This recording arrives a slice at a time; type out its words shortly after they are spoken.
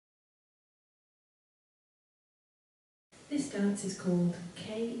This dance is called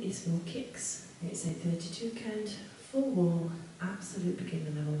K is for Kicks. It's a 32 count, full wall, absolute beginner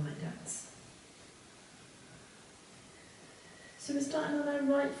level line dance. So we're starting on our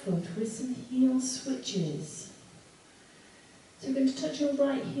right foot with some heel switches. So we're going to touch your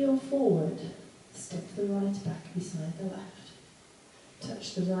right heel forward, step the right back beside the left.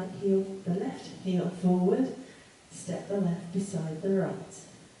 Touch the right heel, the left heel forward, step the left beside the right.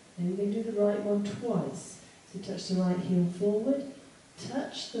 Then we're going to do the right one twice. So touch the right heel forward,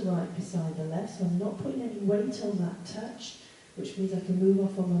 touch the right beside the left, so I'm not putting any weight on that touch, which means I can move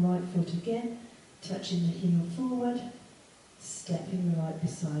off on the right foot again, touching the heel forward, stepping the right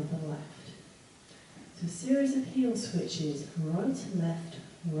beside the left. So a series of heel switches, right, left,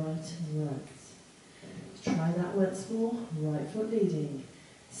 right, right. Try that once more, right foot leading,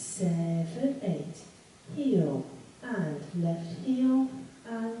 7, 8, heel, and left heel,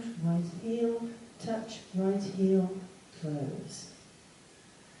 and right heel, touch, right heel, close.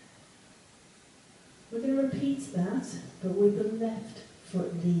 We're going to repeat that, but with the left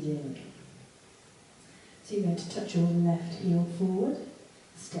foot leading. So you're going to touch your left heel forward,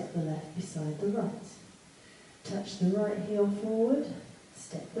 step the left beside the right. Touch the right heel forward,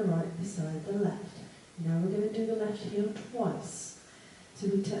 step the right beside the left. Now we're going to do the left heel twice. So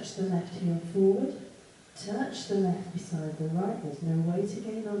we touch the left heel forward, touch the left beside the right. There's no weight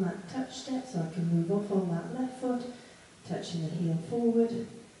again on that touch step, so I can move off on that left foot, touching the heel forward, and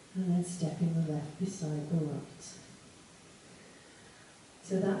then stepping the left beside the right.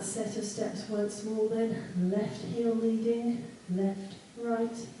 So that set of steps once more then, left heel leading, left,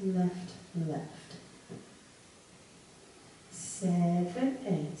 right, left, left. 7,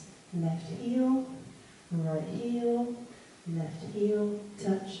 8, left heel, right heel, left heel,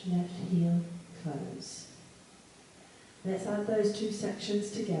 touch, left heel, close. Let's add those two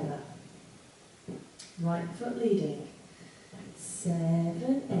sections together. Right foot leading,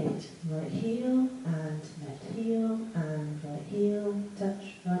 7, 8, right heel, and left heel, and right heel,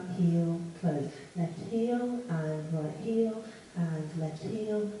 touch, right heel, close. Left heel, and right heel, and left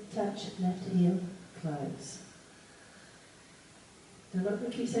heel, touch, left heel, close. Now I'm not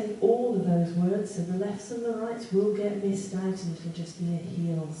going to keep saying all of those words, so the lefts and the rights will get missed out and it'll just be a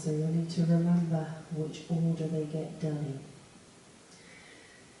heel, so you'll need to remember which order they get done in.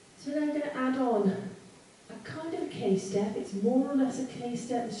 So now I'm going to add on a kind of a K-step. It's more or less a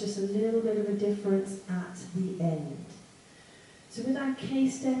K-step, there's just a little bit of a difference at the end. So with our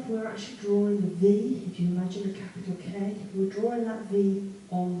K-step, we're actually drawing the V. If you imagine a capital K, we're drawing that V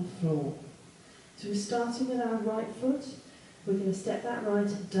on the floor. So we're starting with our right foot. We're going to step that right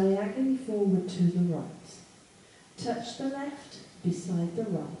diagonally forward to the right. Touch the left beside the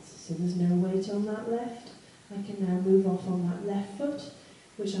right. So there's no weight on that left. I can now move off on that left foot,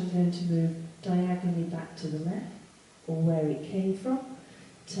 which I'm going to move diagonally back to the left, or where it came from.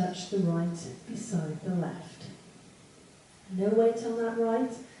 Touch the right beside the left. No weight on that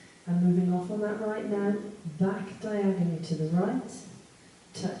right. I'm moving off on that right now, back diagonally to the right,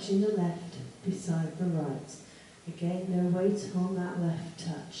 touching the left beside the right. Again, no weight on that left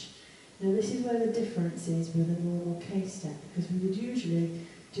touch. Now this is where the difference is with a normal K-step, because we would usually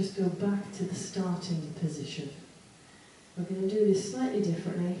just go back to the starting position. We're going to do this slightly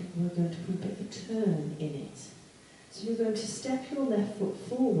differently. We're going to put a bit of a turn in it. So you're going to step your left foot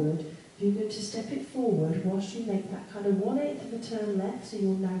forward. You're going to step it forward whilst you make that kind of 1/8 of a turn left, so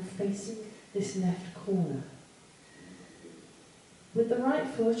you're now facing this left corner. With the right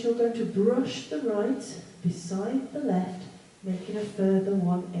foot, you're going to brush the right beside the left, making a further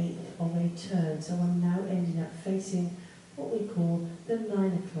 1/8 of a turn. So I'm now ending up facing what we call the 9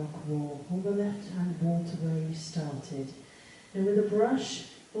 o'clock wall, or the left-hand wall to where you started. Now with a brush,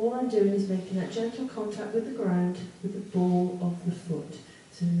 all I'm doing is making that gentle contact with the ground with the ball of the foot.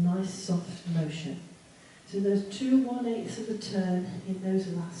 It's a nice soft motion. So those 2 1/8 of a turn in those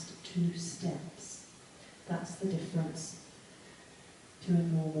last 2 steps. That's the difference to a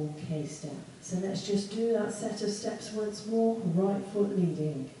normal K-step. So let's just do that set of steps once more. Right foot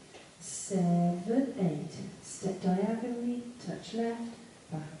leading. 7, 8. Step diagonally, touch left,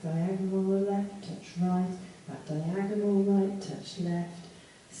 back diagonal left, touch right, back diagonal right, touch left,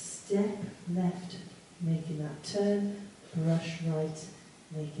 step left, making that turn, brush right,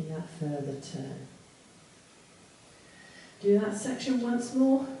 making that further turn. Do that section once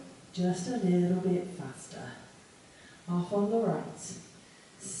more, just a little bit faster. Off on the right.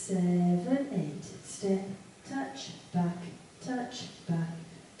 7, 8. Step, touch, back, touch,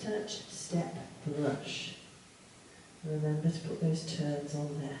 step, brush. Remember to put those turns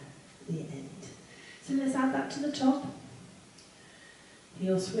on there at the end. So let's add that to the top.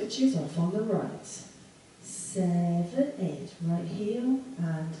 Heel switches off on the right. 7, 8, right heel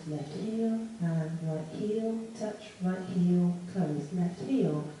and left heel and right heel, touch, right heel, close, left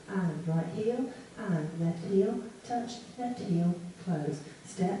heel and right heel and left heel, touch, left heel, close,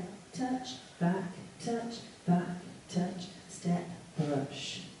 step, touch, back, touch, step,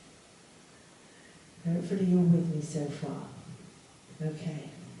 brush. Hopefully you're with me so far. Okay,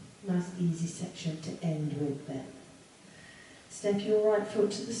 nice easy section to end with then. Step your right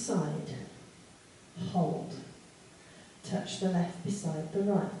foot to the side, hold, touch the left beside the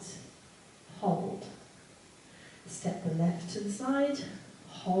right, hold, step the left to the side,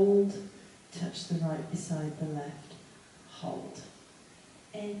 hold, touch the right beside the left, hold.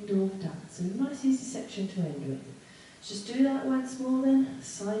 End of dance. So a nice easy section to end with. Just do that once more then,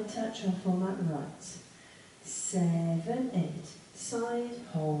 side touch off on that right. 7, 8, side,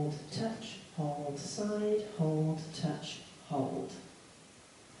 hold, touch, side, hold, touch, hold.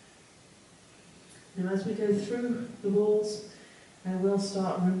 Now as we go through the walls, I will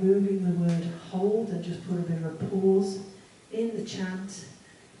start removing the word hold and just put a bit of a pause in the chant.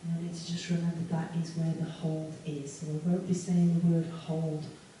 And I need to just remember that is where the hold is. So we won't be saying the word hold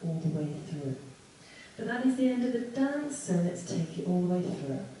all the way through. But that is the end of the dance, so let's take it all the way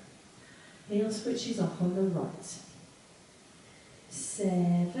through. Heel switches off on the right.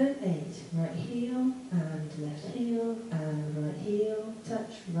 7, 8, right heel and left heel and right heel,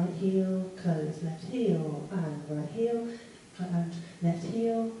 touch, right heel, close, left heel and right heel, and left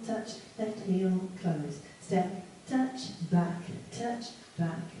heel, touch, left heel, close, step, touch, back, touch,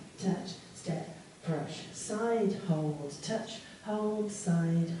 step, brush, side, hold,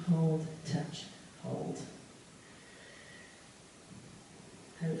 side, hold, touch, hold.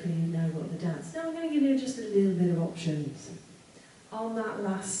 Hopefully you know what the dance. Now I'm going to give you just a little bit of options. On that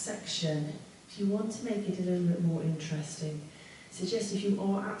last section, if you want to make it a little bit more interesting, suggest if you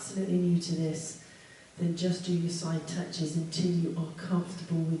are absolutely new to this, then just do your side touches until you are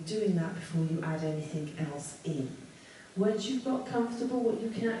comfortable with doing that before you add anything else in. Once you've got comfortable, what you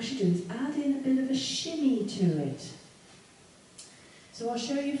can actually do is add in a bit of a shimmy to it. So I'll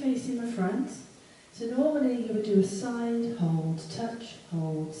show you facing the front. So normally you would do a side, hold, touch,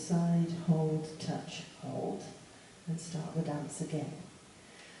 side, hold, touch, hold, and start the dance again.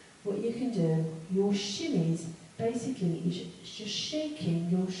 What you can do, your shimmies, basically is just shaking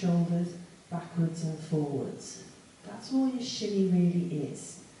your shoulders backwards and forwards. That's all your shimmy really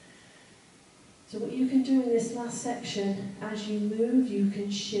is. So what you can do in this last section, as you move, you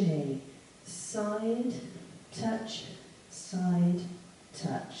can shimmy. Side, touch, side,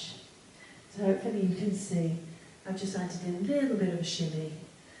 touch. So hopefully you can see, I've just added in a little bit of a shimmy.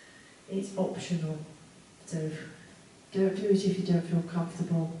 It's optional. So don't do it if you don't feel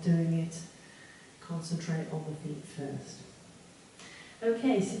comfortable doing it. Concentrate on the feet first.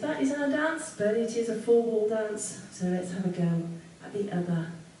 Okay, so that is our dance, but it is a 4-wall dance. So let's have a go at the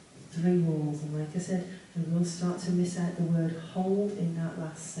other 3 walls. And like I said, we will start to miss out the word hold in that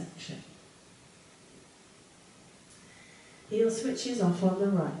last section. Heel switches off on the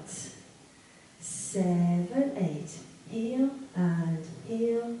right. 7, 8, heel and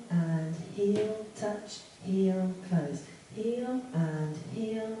heel and heel, touch, heel, close, heel and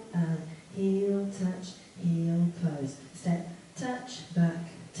heel, touch, heel, close, step, touch, back,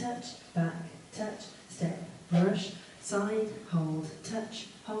 touch, step, brush, side, hold,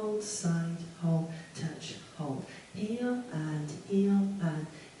 side, hold, touch, hold, heel and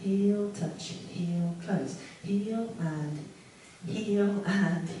heel, touch, heel, close, heel and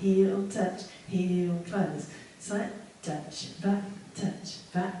heel, touch, heel, close, side, touch, back, touch,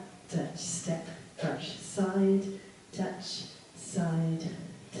 step, brush, side, touch,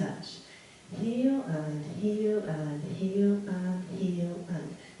 heel and heel and heel and heel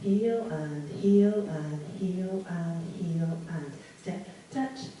and heel and heel and heel and heel and step,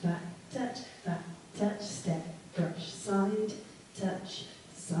 touch, back, touch, step, brush, side,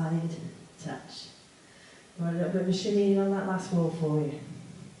 touch. Right, a little bit of a shimmy on that last wall for you.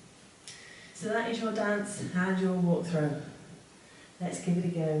 So that is your dance and your walk through. Let's give it a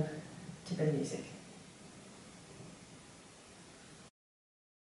go to the music.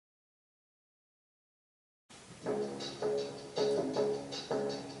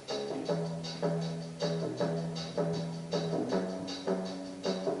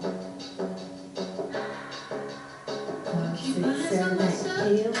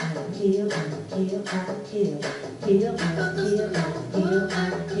 Heel and heel and heel and heel, heel and heel and heel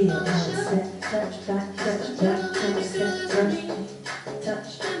and heel and step, touch, back, touch, step, brush, touch,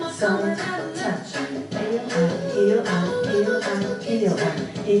 side, touch, heel and heel and heel and heel and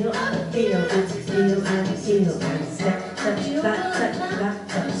heel and heel and heel and step, touch, back,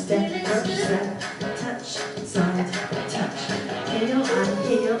 touch, step, brush, step, touch,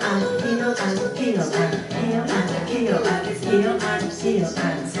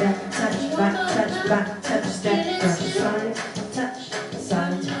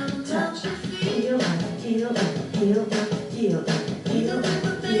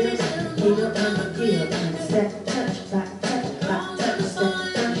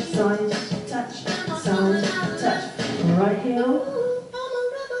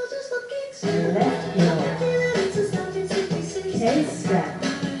 left heel, K step,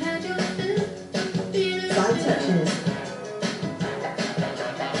 side touches,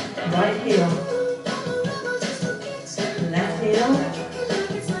 right heel, left heel,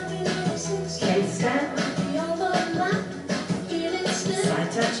 K step,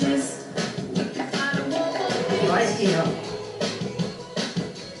 side touches, right heel,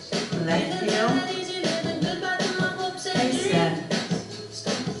 left heel, K step,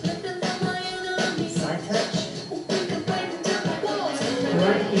 side touch,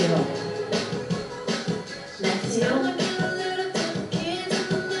 right heel, left heel,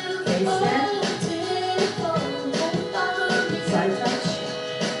 K step, side touch,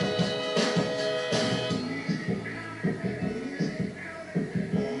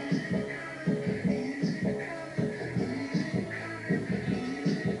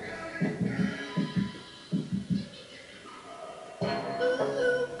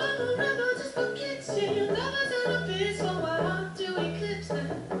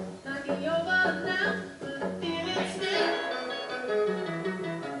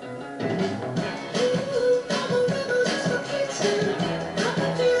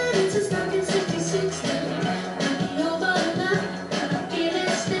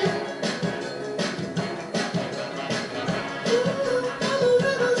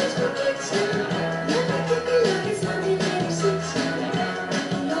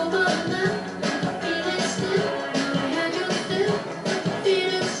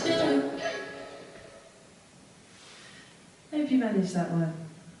 hope you managed that one.